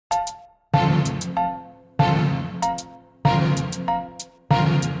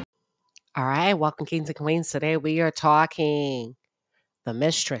All right, welcome, kings and queens. Today we are talking the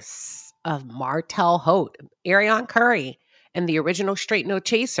mistress of Martell Holt, Ariane Curry, and the original Straight No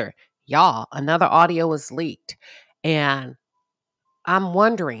Chaser. Y'all, another audio was leaked. And I'm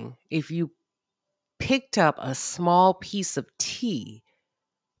wondering if you picked up a small piece of tea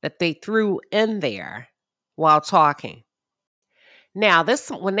that they threw in there while talking. Now,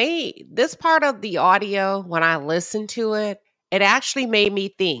 this part of the audio, when I listened to it, it actually made me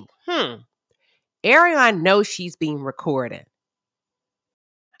think, Ariane knows she's being recorded.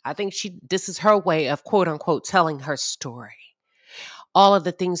 I think this is her way of quote unquote telling her story. All of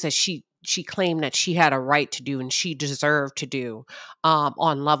the things that she claimed that she had a right to do and she deserved to do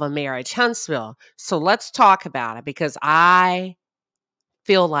on Love and Marriage Huntsville. So let's talk about it because I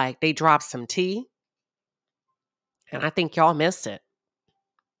feel like they dropped some tea and I think y'all missed it.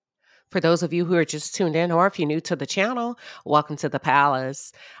 For those of you who are just tuned in, or if you're new to the channel, welcome to the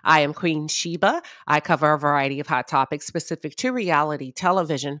palace. I am Queen Sheba. I cover a variety of hot topics specific to reality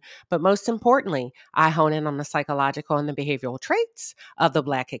television, but most importantly, I hone in on the psychological and the behavioral traits of the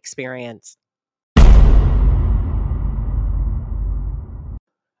Black experience.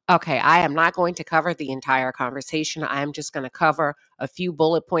 Okay, I am not going to cover the entire conversation. I am just going to cover a few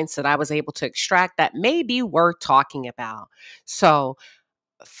bullet points that I was able to extract that may be worth talking about. So,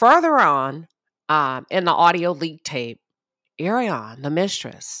 further on in the audio leak tape, Ariane, the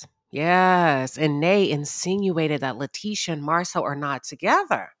mistress, yes, and Nay insinuated that Letitia and Marcel are not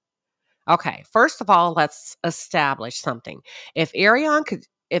together. Okay, first of all, let's establish something. If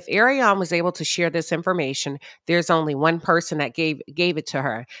Ariane was able to share this information, there's only one person that gave it to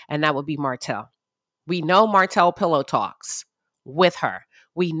her, and that would be Martell. We know Martell pillow talks with her.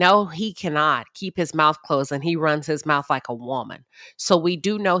 We know he cannot keep his mouth closed and he runs his mouth like a woman. So we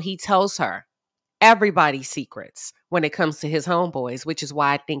do know he tells her everybody's secrets when it comes to his homeboys, which is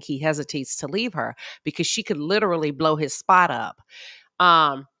why I think he hesitates to leave her because she could literally blow his spot up.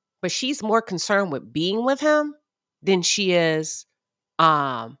 But she's more concerned with being with him than she is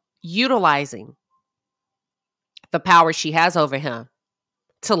utilizing the power she has over him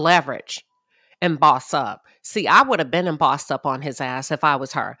to leverage and boss up. See, I would have been and bossed up on his ass if I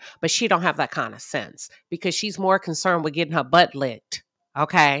was her, but she don't have that kind of sense because she's more concerned with getting her butt licked,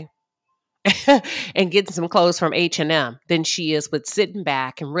 okay? And getting some clothes from H&M than she is with sitting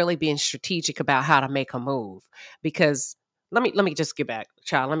back and really being strategic about how to make a move. Because let me just get back,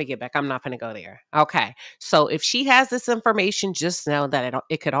 child. Let me get back. I'm not going to go there. Okay. So if she has this information, just know that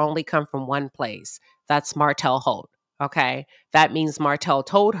it could only come from one place. That's Martell Holt. Okay. That means Martell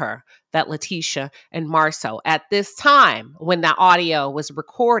told her that Letitia and Marcel at this time when that audio was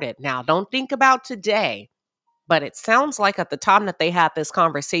recorded. Now, don't think about today. But it sounds like at the time that they had this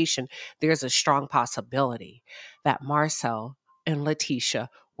conversation, there's a strong possibility that Marcel and Letitia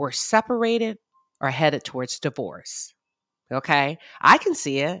were separated or headed towards divorce. Okay? I can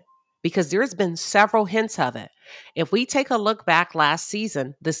see it because there's been several hints of it. If we take a look back last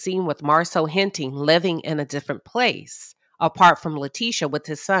season, the scene with Marcel hinting living in a different place apart from Letitia with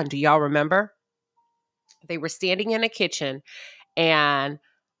his son, do y'all remember? They were standing in a kitchen and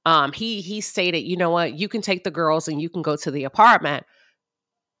he stated, you know what, you can take the girls and you can go to the apartment.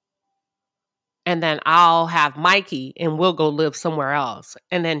 And then I'll have Mikey and we'll go live somewhere else.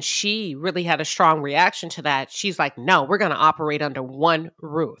 And then she really had a strong reaction to that. She's like, no, we're going to operate under one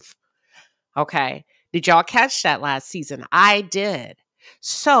roof. Okay. Did y'all catch that last season? I did.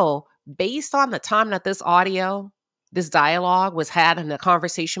 So based on the time that this dialogue was had in the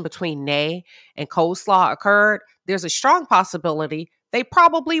conversation between Nay and Coleslaw occurred, there's a strong possibility they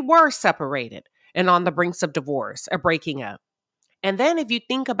probably were separated and on the brinks of divorce or breaking up. And then if you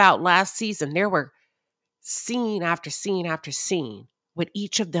think about last season, there were scene after scene after scene with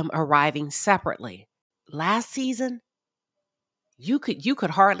each of them arriving separately. Last season, you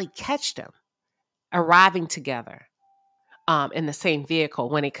could hardly catch them arriving together in the same vehicle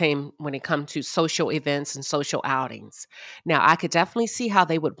when it come to social events and social outings. Now, I could definitely see how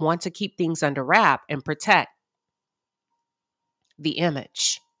they would want to keep things under wrap and protect the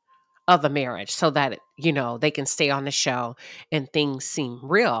image of the marriage so that, they can stay on the show and things seem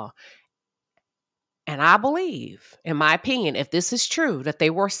real. And I believe, in my opinion, if this is true, that they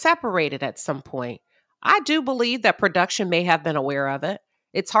were separated at some point, I do believe that production may have been aware of it.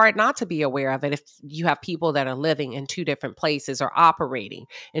 It's hard not to be aware of it if you have people that are living in two different places or operating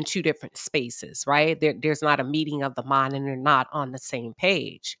in two different spaces, right? There's not a meeting of the mind and they're not on the same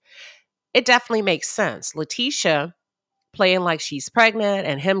page. It definitely makes sense. Letitia playing like she's pregnant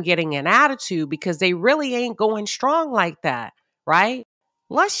and him getting an attitude because they really ain't going strong like that, right?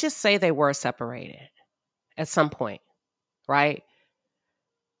 Let's just say they were separated at some point, right?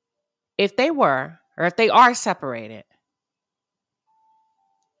 If they were, or if they are separated,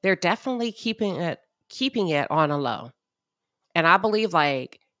 they're definitely keeping it on a low. And I believe,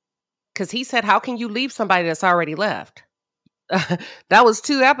 like, because he said, how can you leave somebody that's already left? That was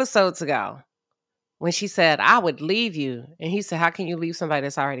 2 episodes ago when she said, I would leave you. And he said, how can you leave somebody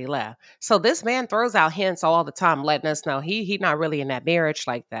that's already left? So this man throws out hints all the time, letting us know he's not really in that marriage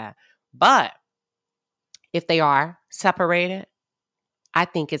like that. But if they are separated, I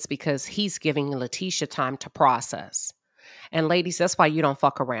think it's because he's giving Letitia time to process. And ladies, that's why you don't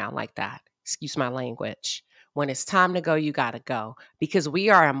fuck around like that. Excuse my language. When it's time to go, you got to go, because we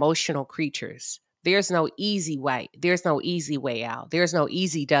are emotional creatures. There's no easy way. There's no easy way out. There's no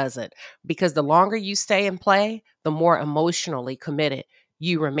easy does it, because the longer you stay and play, the more emotionally committed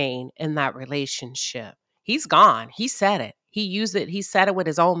you remain in that relationship. He's gone. He said it. He used it. He said it with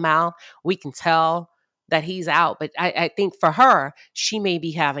his own mouth. We can tell that he's out. But I think for her, she may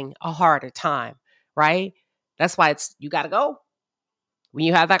be having a harder time, right? That's why you got to go. When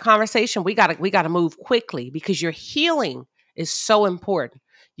you have that conversation, we got to move quickly, because your healing is so important.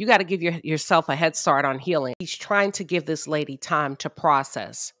 You got to give yourself a head start on healing. He's trying to give this lady time to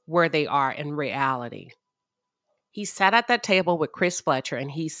process where they are in reality. He sat at that table with Chris Fletcher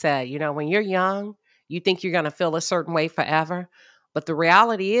and he said, when you're young, you think you're going to feel a certain way forever. But the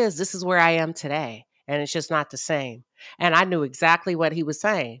reality is, this is where I am today. And it's just not the same. And I knew exactly what he was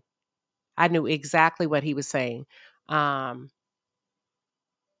saying.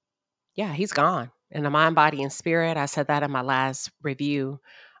 Yeah, he's gone in the mind, body, and spirit. I said that in my last review.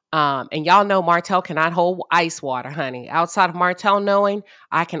 And y'all know Martell cannot hold ice water, honey. Outside of Martell knowing,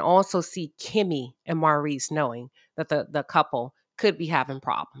 I can also see Kimmy and Maurice knowing that the couple could be having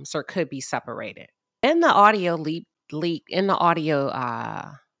problems or could be separated. In the audio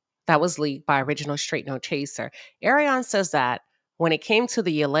that was leaked by Original Straight No Chaser, Ariane says that when it came to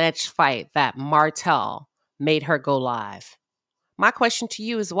the alleged fight, that Martell made her go live. My question to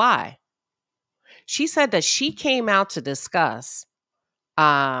you is why? She said that she came out to discuss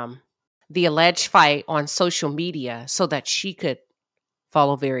the alleged fight on social media so that she could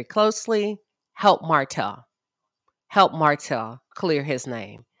follow very closely, help Martell clear his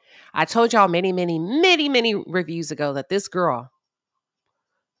name. I told y'all many, many, many, many reviews ago that this girl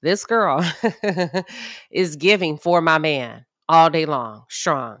is giving for my man all day long,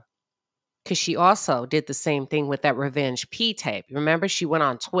 strong. Because she also did the same thing with that Revenge P tape. Remember, she went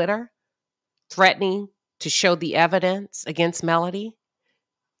on Twitter threatening to show the evidence against Melody.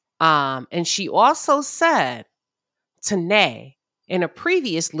 And she also said to Nay in a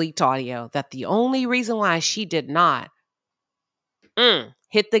previous leaked audio that the only reason why she did not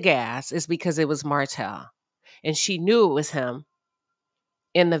hit the gas is because it was Martell. And she knew it was him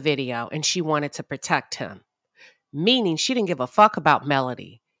in the video and she wanted to protect him. Meaning she didn't give a fuck about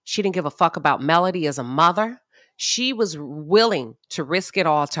Melody. She didn't give a fuck about Melody as a mother. She was willing to risk it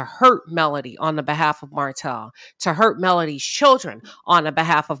all to hurt Melody on the behalf of Martell, to hurt Melody's children on the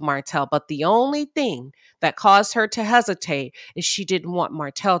behalf of Martell. But the only thing that caused her to hesitate is she didn't want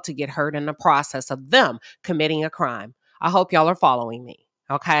Martell to get hurt in the process of them committing a crime. I hope y'all are following me,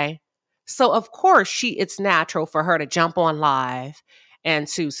 okay? So, of course, it's natural for her to jump on live and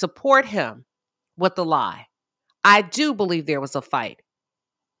to support him with the lie. I do believe there was a fight.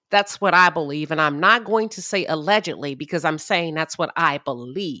 That's what I believe. And I'm not going to say allegedly because I'm saying that's what I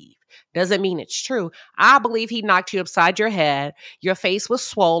believe. Doesn't mean it's true. I believe he knocked you upside your head. Your face was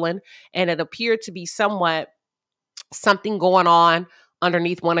swollen and it appeared to be something going on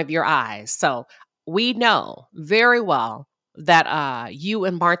underneath one of your eyes. So we know very well that you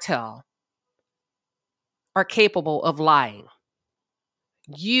and Martell are capable of lying.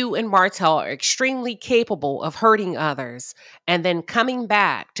 You and Martell are extremely capable of hurting others and then coming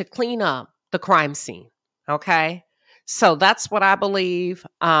back to clean up the crime scene. Okay? So that's what I believe.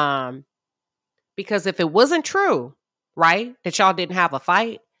 Because if it wasn't true, right, that y'all didn't have a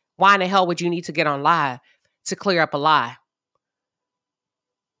fight, why in the hell would you need to get on live to clear up a lie?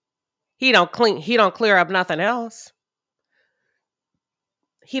 He don't clear up nothing else.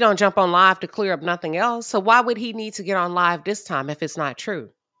 He don't jump on live to clear up nothing else. So why would he need to get on live this time if it's not true?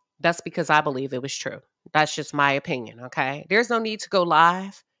 That's because I believe it was true. That's just my opinion, okay? There's no need to go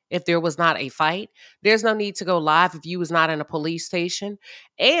live if there was not a fight. There's no need to go live if you was not in a police station.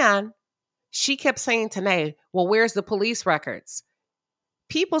 And she kept saying to Nay, well, where's the police records?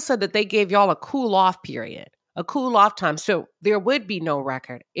 People said that they gave y'all a cool off period, a cool off time. So there would be no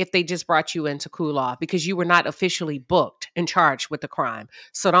record if they just brought you in to cool off because you were not officially booked and charged with the crime.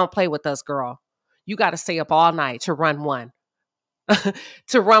 So don't play with us, girl. You got to stay up all night to run one.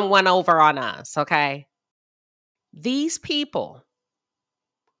 To run one over on us, okay? These people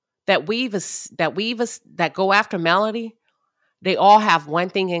that go after Melody, they all have one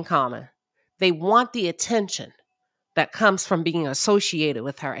thing in common. They want the attention that comes from being associated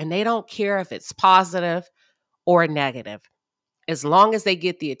with her, and they don't care if it's positive or negative, as long as they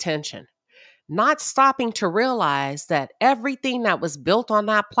get the attention. Not stopping to realize that everything that was built on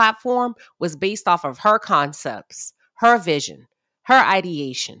that platform was based off of her concepts, her vision, her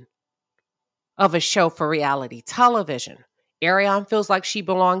ideation of a show for reality television. Ariane feels like she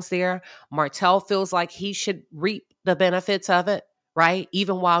belongs there. Martell feels like he should reap the benefits of it, right?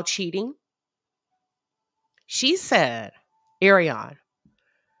 Even while cheating. She said, Ariane,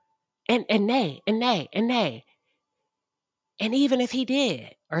 and nay, and nay, and nay. And even if he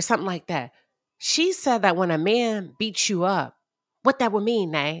did, or something like that. She said that when a man beats you up, what that would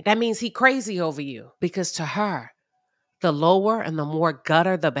mean, nay? That means he crazy over you. Because to her, the lower and the more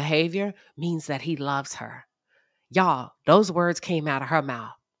gutter the behavior means that he loves her. Y'all, those words came out of her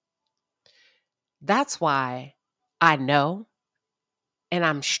mouth. That's why I know, and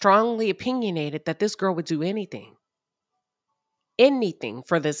I'm strongly opinionated that this girl would do anything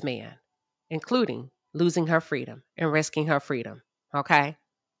for this man, including losing her freedom and risking her freedom. Okay?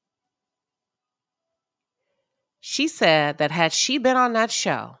 She said that had she been on that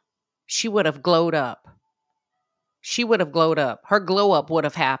show, she would have glowed up. She would have glowed up. Her glow up would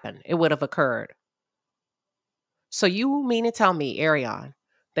have happened. It would have occurred. So you mean to tell me, Ariane,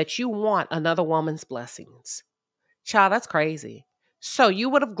 that you want another woman's blessings? Child, that's crazy. So you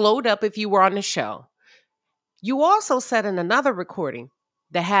would have glowed up if you were on the show. You also said in another recording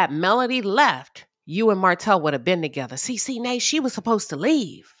that had Melody left, you and Martell would have been together. See, Nate, she was supposed to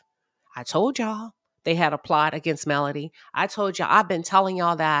leave. I told y'all they had a plot against Melody. I told y'all, I've been telling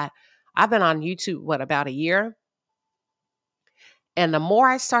y'all that. I've been on YouTube, about a year? And the more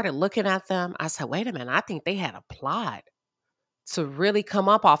I started looking at them, I said, wait a minute, I think they had a plot to really come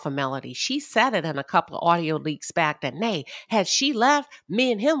up off of Melody. She said it in a couple of audio leaks back that, nay, had she left, me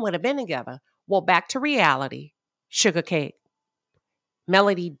and him would have been together. Well, back to reality. Sugar cake.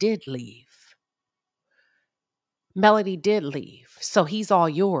 Melody did leave. So he's all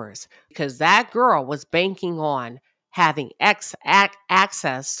yours because that girl was banking on having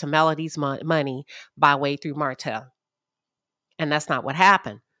access to Melody's money by way through Martell. And that's not what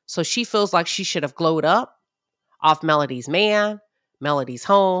happened. So she feels like she should have glowed up off Melody's man, Melody's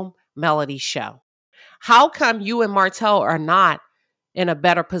home, Melody's show. How come you and Martell are not in a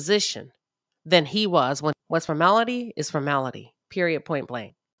better position than he was when what's for Melody is for Melody, period, point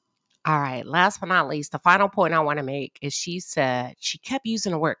blank. All right, last but not least, the final point I want to make is she said, she kept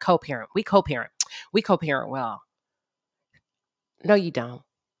using the word co-parent. We co-parent. We co-parent well. No, you don't.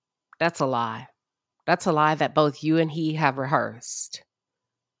 That's a lie. That's a lie that both you and he have rehearsed.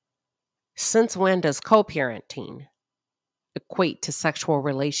 Since when does co-parenting equate to sexual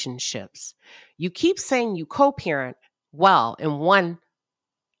relationships? You keep saying you co-parent well in one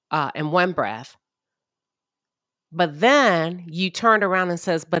breath, but then you turned around and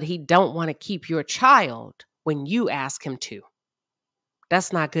says, but he don't want to keep your child when you ask him to.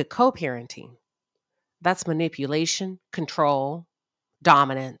 That's not good co-parenting. That's manipulation, control,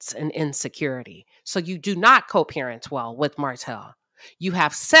 dominance, and insecurity. So you do not co-parent well with Martell. You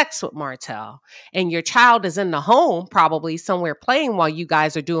have sex with Martell, and your child is in the home, probably somewhere playing while you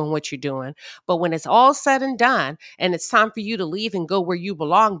guys are doing what you're doing. But when it's all said and done, and it's time for you to leave and go where you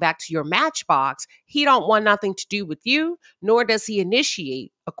belong, back to your matchbox, he don't want nothing to do with you, nor does he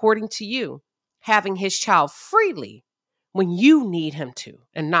initiate, according to you, having his child freely when you need him to,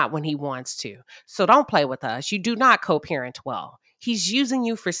 and not when he wants to. So don't play with us. You do not co-parent well. He's using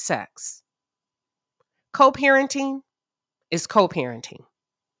you for sex. Co-parenting is co-parenting.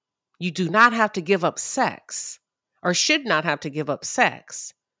 You do not have to give up sex, or should not have to give up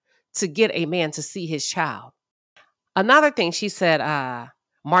sex, to get a man to see his child. Another thing she said,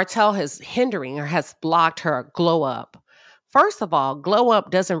 Martell has hindering or has blocked her glow up. First of all, glow up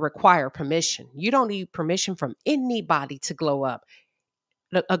doesn't require permission. You don't need permission from anybody to glow up.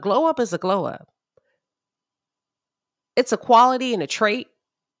 A glow up is a glow up. It's a quality and a trait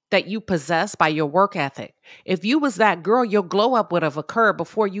that you possess by your work ethic. If you was that girl, your glow up would have occurred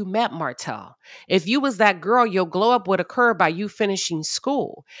before you met Martell. If you was that girl, your glow up would occur by you finishing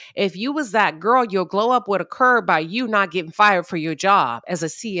school. If you was that girl, your glow up would occur by you not getting fired for your job as a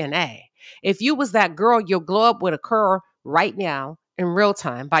CNA. If you was that girl, your glow up would occur right now in real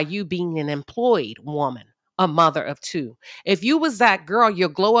time by you being an employed woman, a mother of two. If you was that girl, your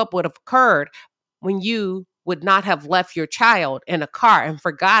glow up would have occurred when you would not have left your child in a car and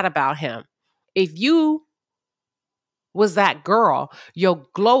forgot about him. If you was that girl, your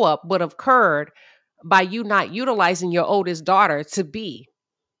glow up would have occurred by you not utilizing your oldest daughter to be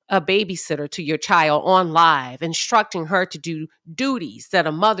a babysitter to your child on live, instructing her to do duties that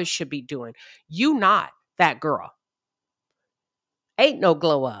a mother should be doing. You not that girl. Ain't no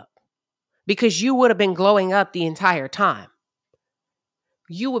glow up, because you would have been glowing up the entire time.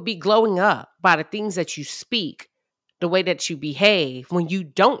 You would be glowing up by the things that you speak, the way that you behave when you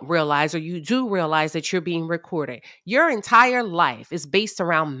don't realize, or you do realize, that you're being recorded. Your entire life is based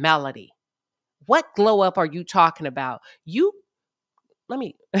around melody. What glow up are you talking about?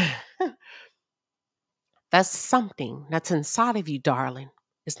 That's something that's inside of you, darling.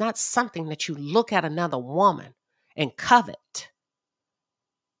 It's not something that you look at another woman and covet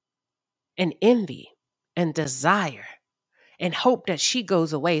and envy and desire and hope that she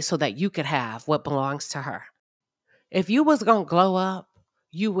goes away so that you could have what belongs to her. If you was going to glow up,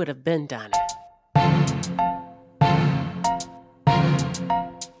 you would have been done it.